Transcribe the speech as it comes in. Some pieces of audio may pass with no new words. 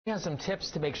You have some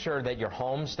tips to make sure that your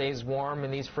home stays warm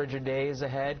in these frigid days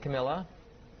ahead, Camilla?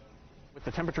 With the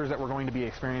temperatures that we're going to be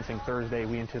experiencing Thursday,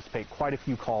 we anticipate quite a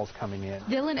few calls coming in.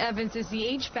 Dylan Evans is the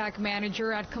HVAC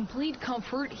manager at Complete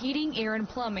Comfort Heating, Air and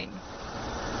Plumbing.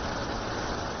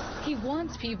 He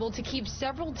wants people to keep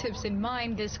several tips in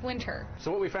mind this winter. So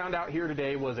what we found out here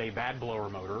today was a bad blower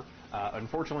motor.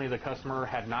 Unfortunately, the customer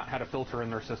had not had a filter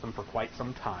in their system for quite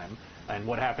some time. And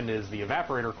what happened is the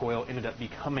evaporator coil ended up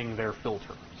becoming their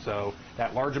filter. So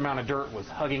that large amount of dirt was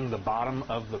hugging the bottom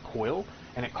of the coil,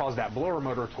 and it caused that blower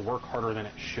motor to work harder than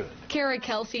it should. Kara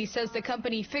Kelsey says the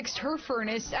company fixed her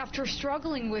furnace after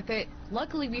struggling with it,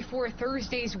 luckily before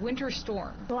Thursday's winter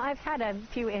storm. Well, I've had a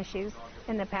few issues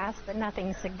in the past, but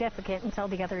nothing significant until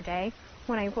the other day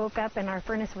when I woke up and our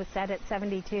furnace was set at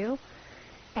 72,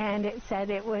 and it said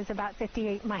it was about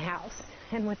 58 in my house.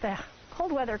 And with the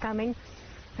cold weather coming,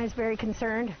 I was very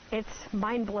concerned. It's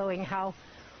mind-blowing how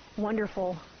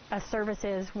wonderful a service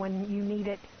is when you need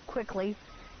it quickly,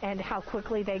 and how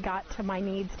quickly they got to my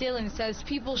needs. Dylan says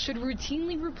people should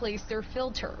routinely replace their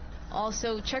filter.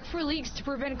 Also, check for leaks to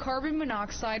prevent carbon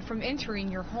monoxide from entering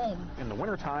your home. In the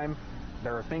wintertime,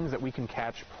 there are things that we can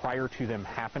catch prior to them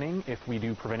happening if we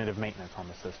do preventative maintenance on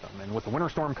the system. And with the winter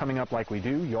storm coming up like we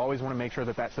do, you always want to make sure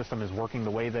that that system is working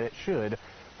the way that it should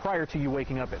prior to you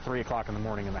waking up at 3 o'clock in the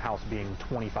morning and the house being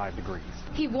 25 degrees.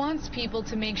 He wants people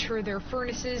to make sure their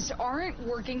furnaces aren't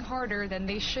working harder than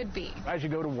they should be. As you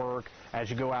go to work, as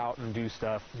you go out and do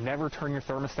stuff, never turn your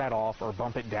thermostat off or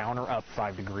bump it down or up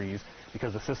 5 degrees,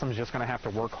 because the system's just going to have to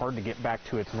work hard to get back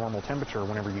to its normal temperature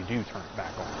whenever you do turn it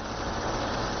back on.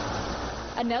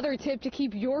 Another tip to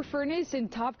keep your furnace in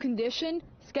top condition,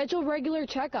 schedule regular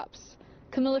checkups.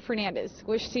 Camila Fernandez,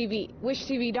 Wish TV,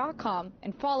 WishTV.com,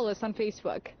 and follow us on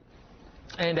Facebook.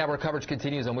 And our coverage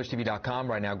continues on WishTV.com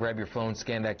right now. Grab your phone,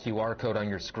 scan that QR code on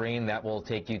your screen. That will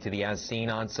take you to the As Seen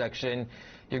On section.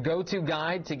 Your go-to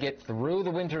guide to get through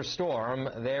the winter storm.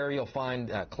 There you'll find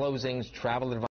closings, travel advice.